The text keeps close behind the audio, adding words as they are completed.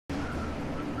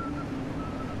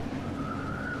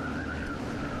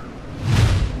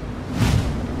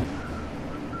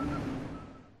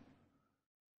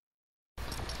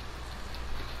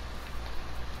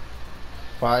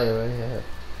fire right here.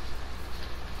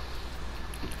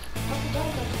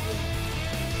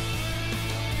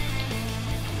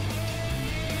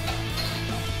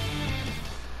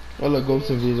 Oh look, Ghost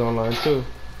of V's online too.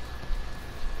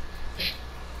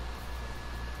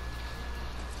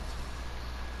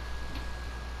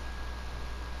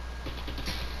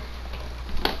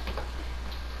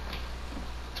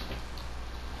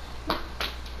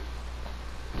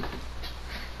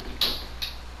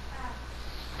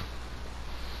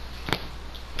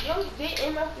 Yo, they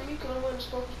aim after me because I'm wearing the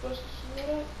sparkle special. You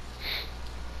know that?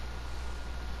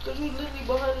 Because you literally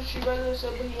behind the tree right there,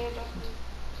 so but he aimed after me.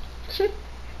 Shit.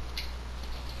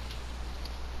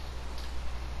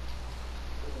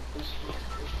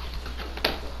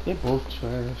 They're both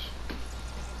trash.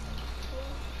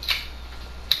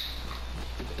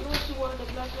 You want to see one of the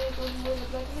black legs or you wearing the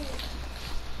black legs?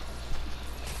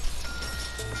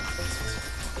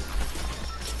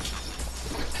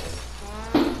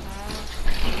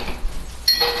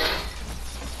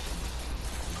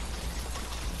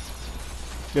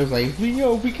 It was like,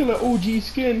 we kill an OG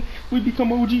skin, we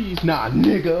become OGs. Nah,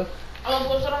 nigga. I'm gonna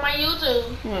post it on my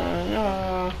YouTube.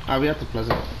 We have to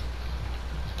Pleasant.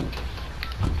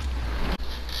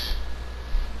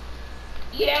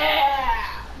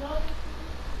 Yeah!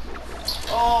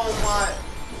 Oh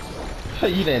my.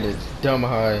 You landed dumb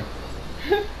high.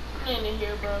 I'm in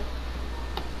here, bro.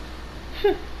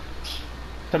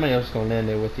 Somebody else gonna land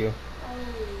there with you.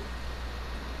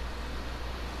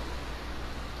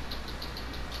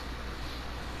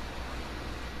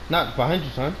 Not behind you,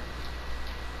 son.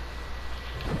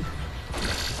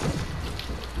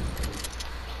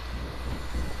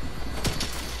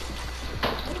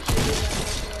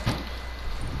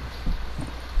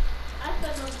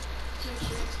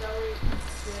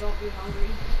 Don't be hungry.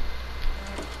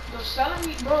 No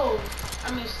salad, bro.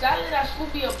 I mean, salad at school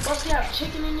be a bust. They have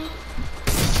chicken in it.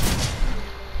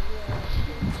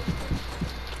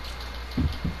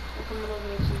 I'm coming over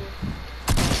there to you.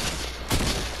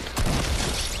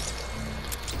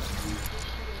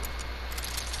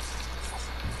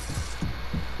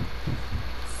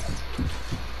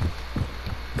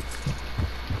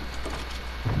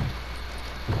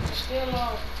 Stay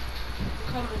alive.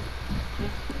 I'm coming.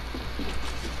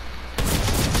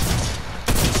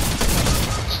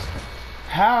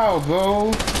 How,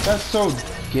 bro? That's so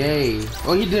gay.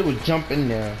 All he did was jump in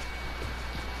there.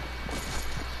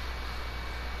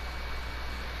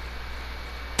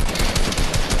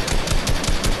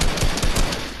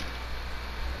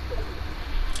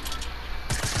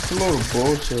 It's a load of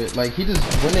bullshit. Like, he just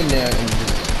went in there and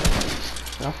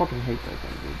just... I fucking hate that guy,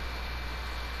 dude.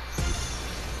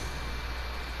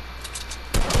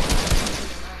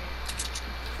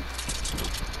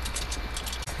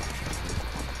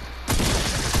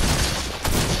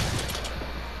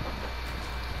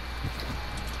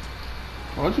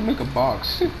 Why don't you make a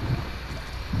box?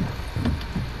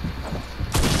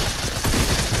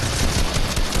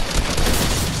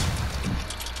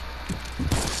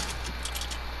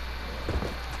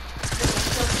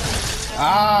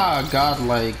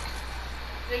 Godlike.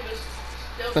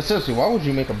 But seriously, why would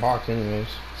you make a box anyways?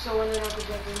 So when they're not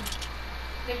together,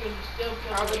 they can still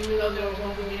probably know they're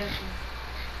going to be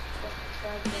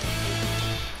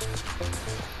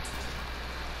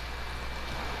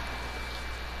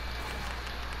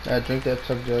Drink that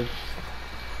chug jug.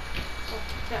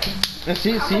 And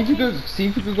see if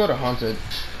you could go to Haunted.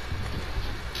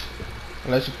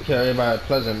 Unless you carry everybody at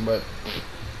Pleasant, but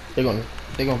they're gonna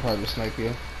probably snipe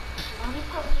you. I'm just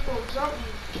probably gonna jump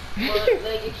me, but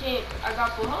like it can't. I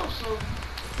got full health, so.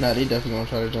 Nah, they definitely gonna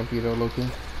try to jump you though, Loki.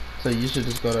 So you should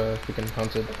just go to freaking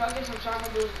Haunted. If I get some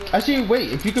chocolate, actually,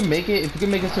 wait. If you can make it to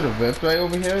the rift right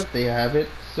over here, they have it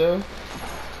still.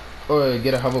 Or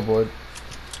get a hoverboard.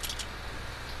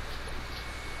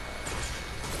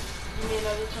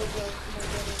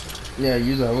 Yeah,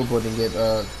 use a hoverboard and get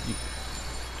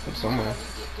somewhere.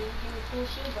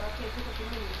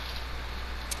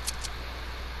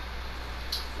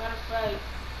 Matter of fact,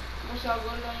 once y'all go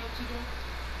down your TJ.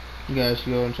 You guys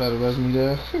should go and try to res me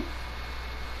there.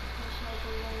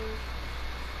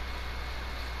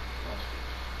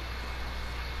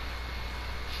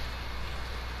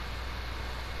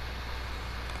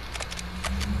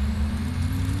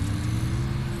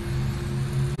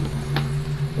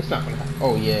 It's not gonna happen.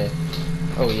 Oh yeah.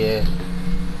 Oh yeah.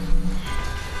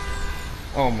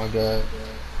 Oh my god.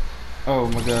 Oh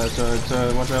my god,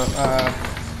 sorry, watch out.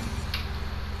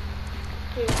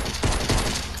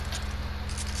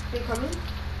 They coming?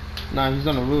 Nah, he's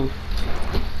on the roof.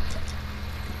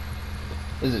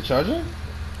 Is it charging?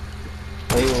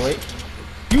 Wait.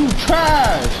 You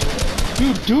trash!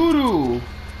 You doo-doo! Oh,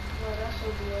 that's so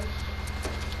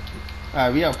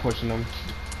Alright, we out pushing them.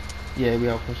 Yeah, we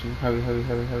out pushing. Hurry, hurry,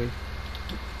 hurry, hurry.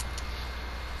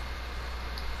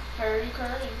 Hurry,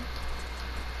 curry.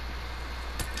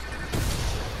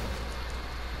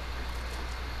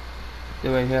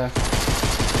 They're right here.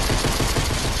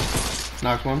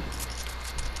 Knocked one.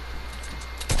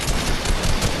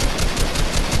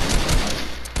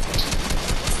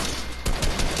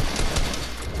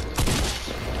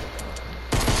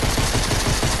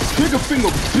 Trigger finger,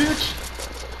 bitch!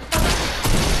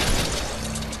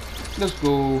 Let's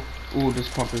go. Ooh, this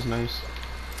pump is nice.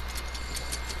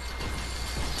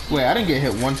 Wait, I didn't get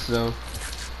hit once though.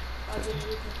 I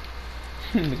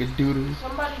didn't Like a doodle.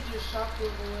 Somebody just shot through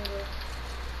the window.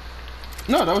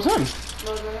 No, that was him.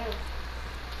 No, it's not him.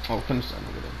 Oh, finish that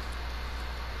over there.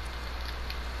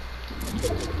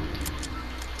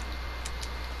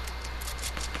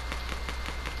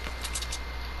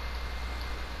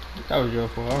 That was your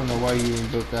fault. I don't know why you even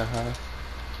built that high.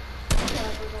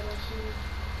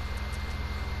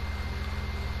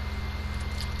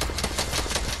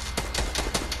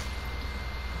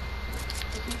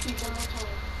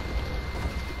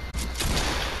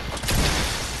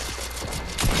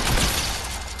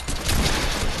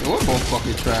 Yo, we're both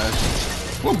fucking trash.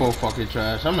 We're both fucking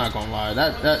trash. I'm not gonna lie.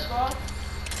 That.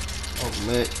 Oh,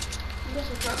 lit.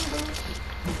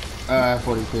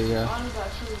 40k, yeah.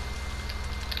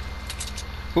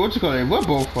 But what you call it? We're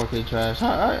both fucking trash.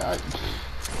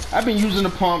 I've been using the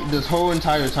pump this whole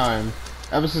entire time,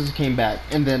 ever since it came back,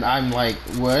 and then I'm like,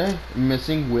 what?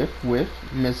 Missing whiff,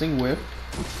 missing whiff,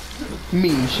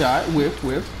 meme shot, whiff,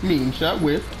 meme shot,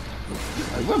 whiff.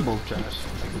 Like, we're both trash.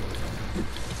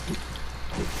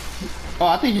 Oh,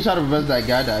 I think you tried to reverse that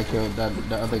guy that I killed,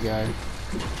 the other guy.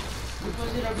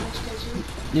 Was it a blue skin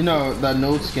too? You know, that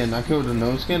node skin. I killed the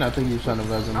node skin. I think he was trying to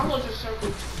res him. I was just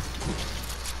circled.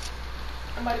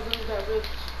 I might have been that rift.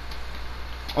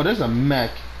 Oh, there's a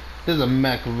mech. There's a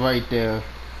mech right there.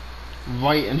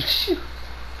 Right in the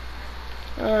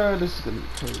this is gonna be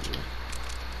crazy.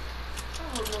 I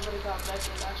hope nobody got back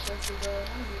in that circle, bro.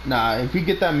 Nah, if we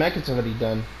get that mech, it's already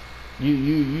done.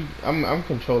 I'm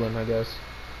controlling, I guess.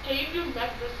 Can you do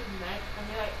mech versus mech? I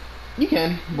mean, like. You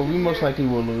can, but we most likely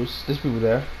will lose. There's people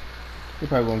there. They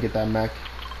probably won't get that mech.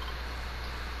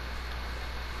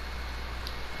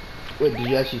 Wait, did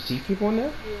you actually see people in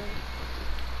there? Yeah.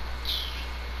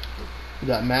 You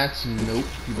got mats? Nope.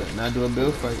 You better not do a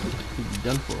build fight. You'll be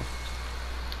done for.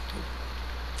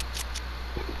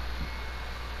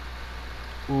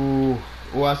 Ooh.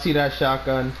 Oh, I see that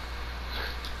shotgun.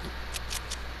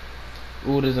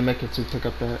 Ooh, there's a mecha to pick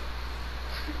up that.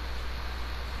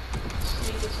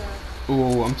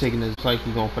 Ooh, I'm taking this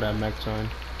psyche going for that mech turn.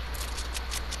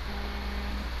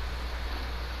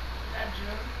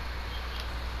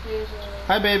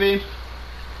 Hi, baby.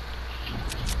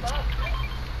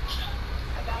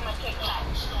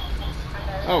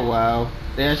 Oh wow,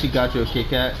 they actually got you a Kit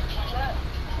Kat.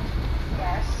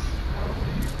 Yes.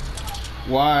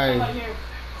 Why?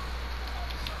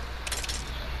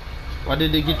 Why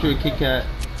did they get you a Kit Kat?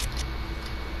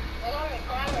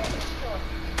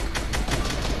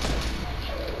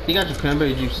 He got your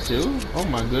cranberry juice too? Oh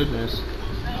my goodness.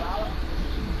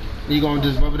 You gonna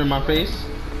just rub it in my face?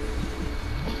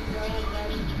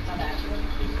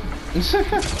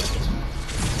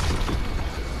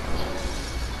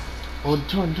 Oh,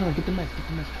 Jordan, get the mech, get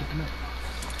the mech.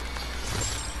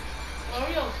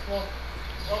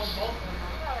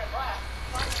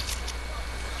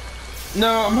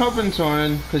 No, I'm helping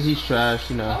Torn because he's trash,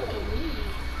 you know.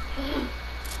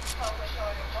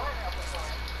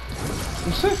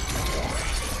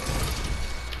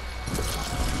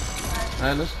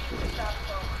 Alright, let's.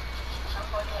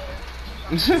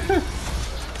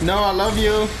 No, I love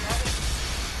you.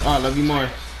 Oh, I love you more.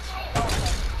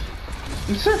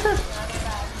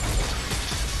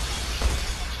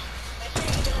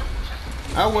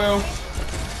 I will.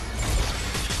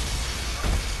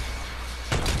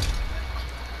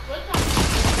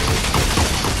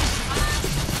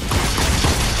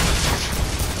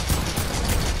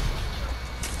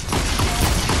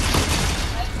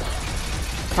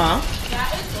 Huh? Yeah,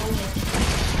 it's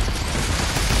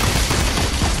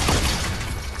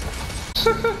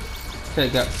over. Okay,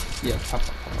 got. Yeah, pop.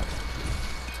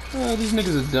 Oh, these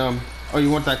niggas are dumb. Oh, you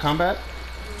want that combat?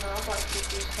 No, I'm about to get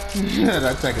this time. Yeah,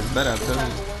 that tech is better, I'm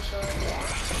telling you.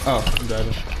 Oh, I'm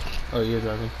driving. Oh, you're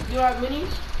driving. You have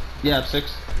minis? Yeah, I have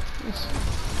 6. Yes.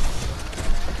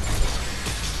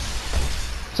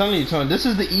 Telling you, Tony, this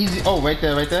is the easy. Oh, right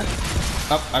there.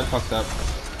 Up, I fucked up.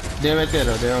 They're right there,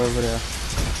 though. They're over there.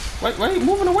 Why are you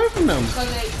moving away from them?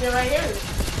 Because they're right here.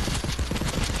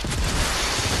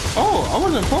 Oh, I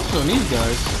wasn't focused on these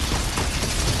guys.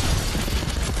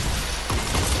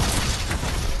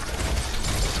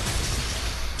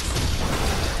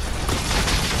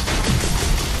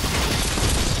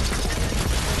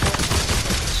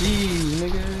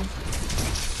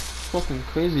 fucking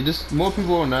crazy. Just more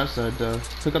people on that side though.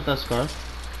 Pick up that scar.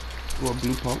 Or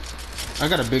blue pump. I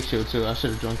got a big shield too. I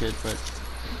should have drunk it, but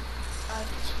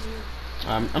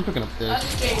I'm picking up I this.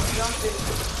 just can't jump it.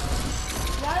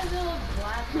 Why does it look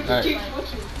black? Alright. Keep Like,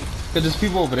 pushing. Cause there's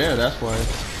people over there. That's why.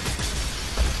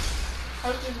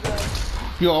 How's this go?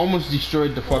 You almost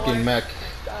destroyed the fucking mech.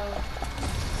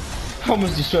 I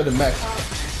almost destroyed the mech.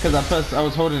 Cause I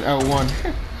was holding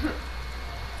L1.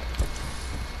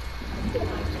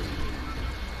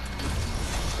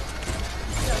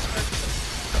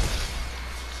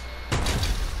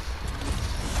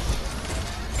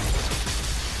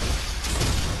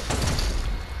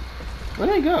 Where'd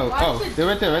they go? Oh, they're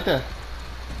right there, right there.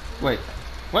 Wait,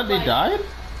 what? They died?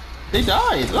 They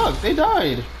died. Look, they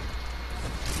died.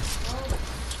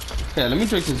 Yeah, let me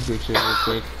drink this big shit real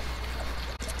quick.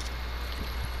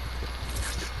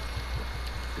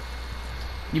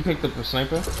 You picked up the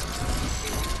sniper?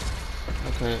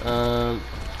 Okay, I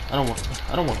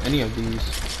don't want any of these.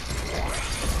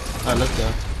 Alright, let's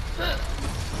go.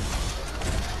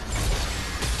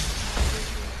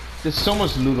 There's so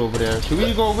much loot over there. Should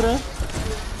we go over there?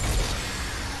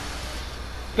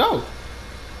 Go!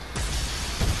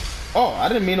 Oh, I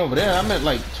didn't mean over there. I meant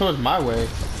like towards my way.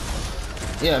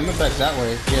 Yeah, I meant back that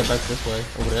way. Yeah, back this way.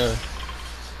 Over there.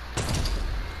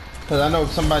 Cause I know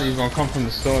somebody's gonna come from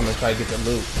the storm and try to get the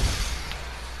loot.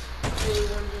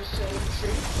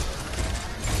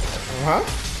 Huh?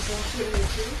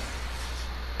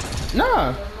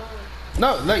 Nah.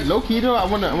 No, like low key though, I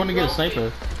wanna get a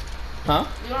sniper. Huh?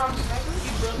 You don't have a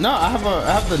sniper? No, I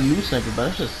have the new sniper, but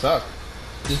that shit suck.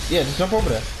 Just jump over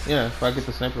there. Yeah, if I get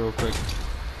the sniper real quick.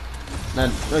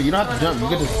 Now, no, you don't have to jump. You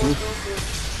get this blue.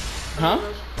 Huh?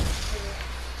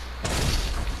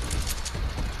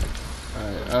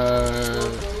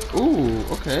 Alright, ooh,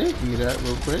 okay. Give me that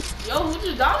real quick. Yo, who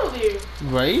just died over here?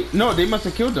 Right? No, they must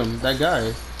have killed him. That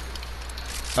guy.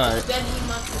 Alright. then he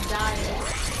must have died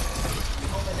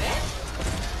over there.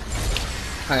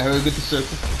 Alright, hurry, get the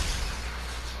circle.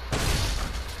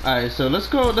 Alright, so let's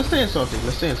go. Let's stay in salty.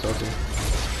 Let's stay in salty.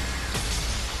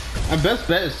 Our best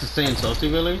bet is to stay in salty,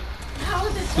 really. How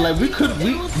is it? Like we could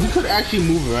actually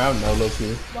move around now,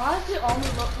 Loki. Why does it only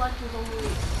look like there's only?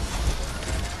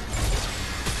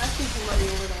 I see somebody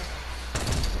over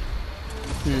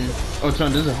there. Oh,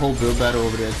 Tron, there's a whole build battle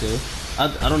over there too. I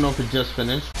don't know if it just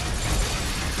finished.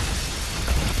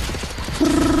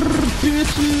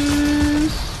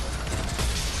 Bitches.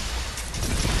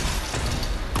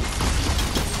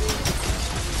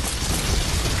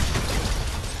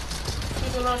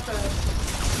 People not fast.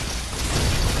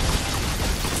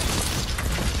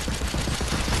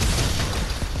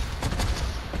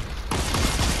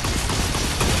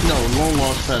 No, long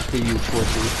launch pass for you,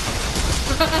 pussy.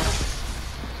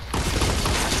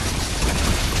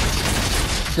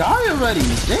 Die already!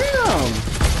 Damn!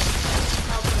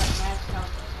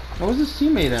 What was his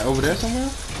teammate at? Over there somewhere?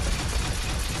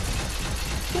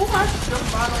 Who has the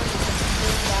bottle?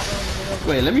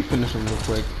 Wait, let me finish him real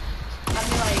quick. I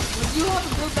mean, like, would you have a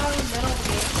good bottle in the middle of the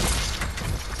game?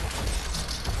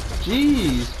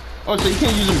 Jeez. Oh, so you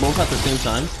can't use them both at the same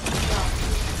time? No.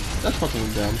 That's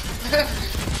fucking dumb.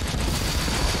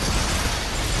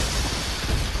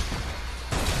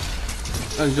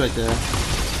 Oh, he's right there.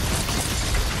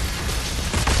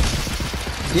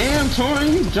 Damn, Tori,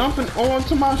 he jumping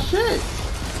onto my shit.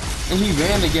 And he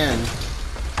ran again.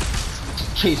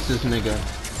 Chase this nigga.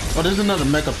 Oh, there's another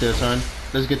mech up there, son.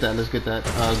 Let's get that, let's get that.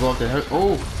 Go up there.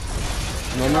 Oh.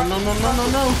 No, no, no, no, no, no,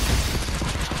 no.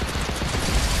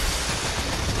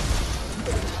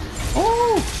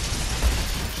 Oh.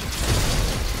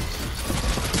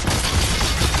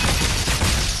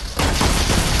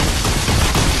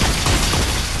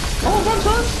 Oh, run,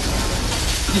 son.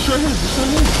 Destroy him, destroy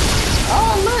him.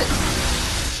 Oh, lit.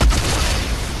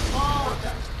 Oh,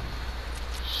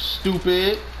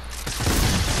 Stupid. Get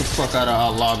the fuck out of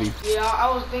our lobby. yeah, I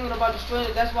was thinking about destroying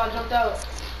it. That's why I jumped out.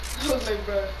 I was like,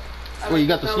 bro. Wait, you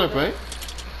got the slurp, right?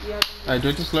 Yeah. Alright,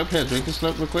 drink the slurp. Here, drink the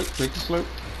slurp real quick. Drink the slurp.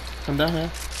 Come down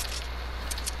here.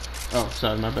 Oh,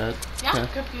 sorry, my bad. Yeah, Yeah. I'm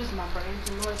confused my brain.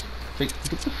 Get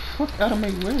the fuck out of my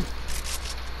way.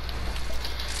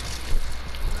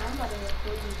 I'm about to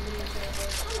record these videos.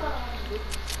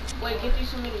 Wait, get these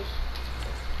some minis.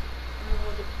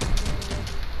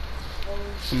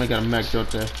 Somebody got a mech out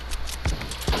there.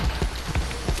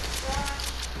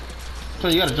 So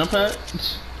you got a jump pad?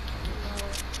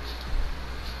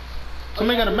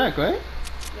 Somebody got a mech, right?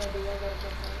 Yeah, dude, I gotta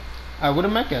jump out. Alright, where the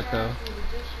mech at though?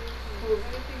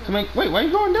 Somebody, wait, why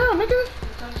you going down, nigga?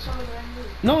 Because somebody right here.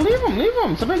 No, leave him, leave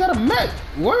him. Somebody got a mech.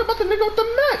 Worry about the nigga with the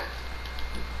mech.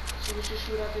 So we should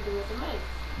shoot out the dude with the mic.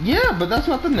 Yeah, but that's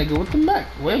not the nigga with the mech.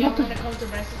 Where You about the... want to come to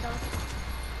Bryce's house?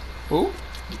 Who?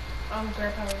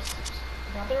 Grandpa's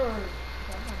brother or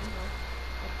grandpa, you know.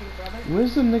 I think brother.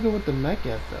 Where's the nigga with the mech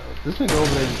at though? This nigga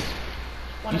over there.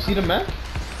 Wanna You see the come- mech? Yeah,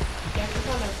 you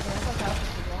come to Grandpa's house if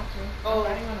you want to. Oh,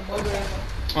 I'm riding on a motorcycle.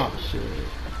 Oh shit.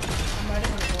 I'm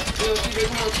riding on a motorcycle. Yo, TJ,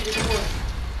 come on, TJ, come on.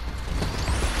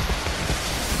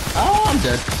 Oh, I'm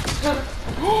dead.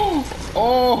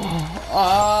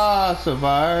 Oh,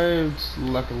 survived.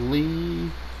 Luckily.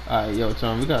 Alright, yo,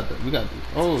 Tom, we got the.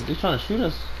 Oh, they trying to shoot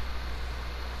us.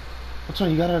 What's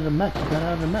on? You got out of the mech. You got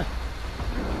out of the mech.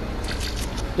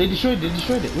 They destroyed it.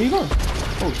 Where you going?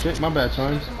 Oh shit, my bad,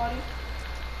 Tom. Somebody?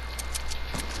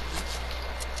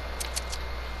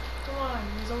 Come on,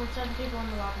 there's only 10 people in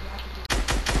the lobby. I have to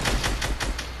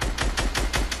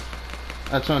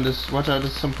do That's on this. Watch out,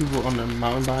 there's some people on the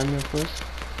mountain behind you, of course.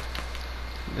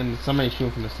 And somebody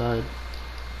shooting from the side.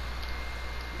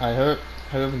 I hurry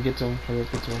up and get to him. Hurry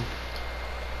up, get to him.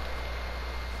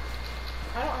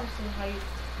 I don't understand how you.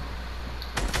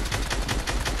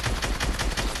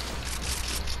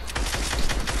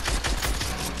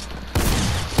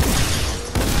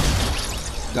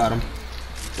 Got him.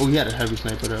 Oh, he had a heavy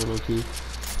sniper there, low key.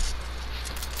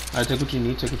 Alright, take what you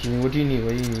need. What do you need? What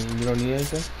do you need? You don't need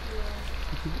anything?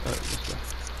 Yeah. Alright, let's go.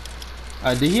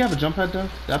 Did he have a jump pad though?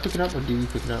 Did I pick it up or did we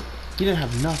pick it up? He didn't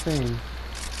have nothing.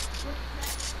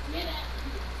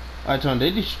 Alright, Tom,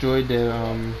 they destroyed their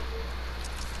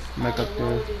mech up Why there.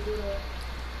 would they do that?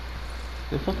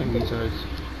 They're fucking retards.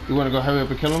 You wanna go hurry up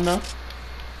and kill him now? Yeah,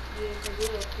 'cause they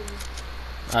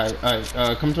were cool.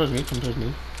 Alright, come towards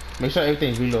me, Make sure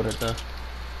everything's reloaded though.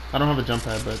 I don't have a jump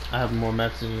pad, but I have more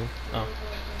mats than you. Oh.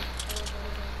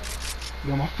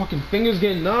 Yo, my fucking fingers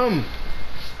getting numb.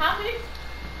 How many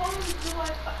phones do I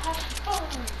have? Oh.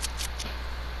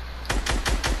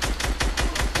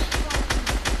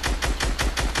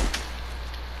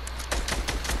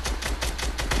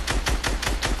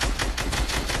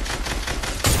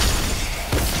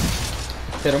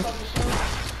 Hit him.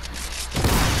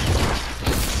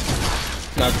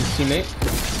 Knocked his teammate.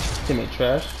 Teammate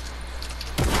trash.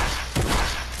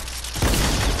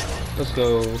 Let's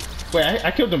go. Wait, I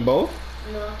killed them both?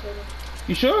 No, I killed him.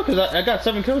 You sure? Cause I got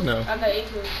 7 kills now. I got 8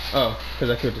 kills. Oh, cause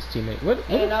I killed his teammate. What?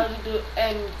 And I was do,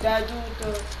 and that dude with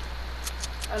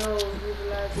the, I know who's the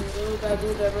last dude. That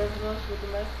dude that ran from us with the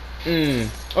mech.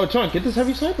 Oh, Tron, get this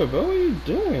heavy sniper, bro. What are you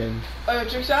doing? Oh, your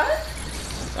trick shot?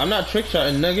 I'm not trick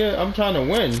shotting, nigga. I'm trying to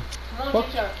win. Come on, Fuck.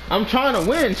 trick shot. I'm trying to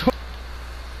win.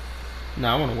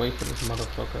 Nah, I wanna wait for this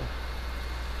motherfucker.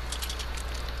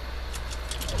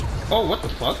 Oh, what the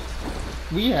fuck?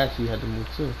 We actually had to move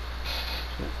too.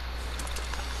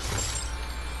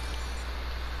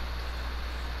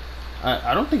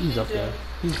 I don't think he's up there.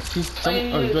 He's some, yeah,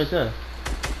 he oh, he's is. right there.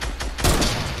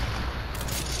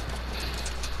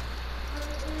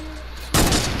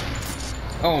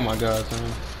 Oh my god,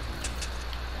 man.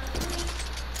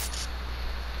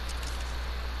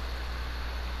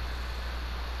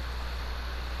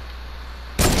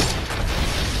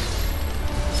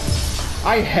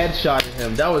 I headshotted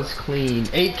him. That was clean.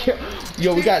 8 kills.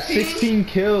 Yo, we got 16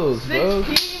 kills, bro.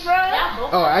 16, bro?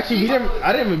 Oh, actually, he didn't.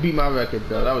 I didn't even beat my record,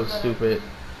 though. That was stupid.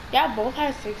 Yeah, both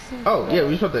had 16. Oh yeah,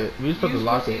 we supposed to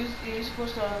lock it. You're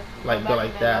supposed to Like, go go back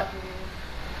like and that. then lock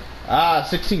it. Ah,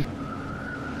 16.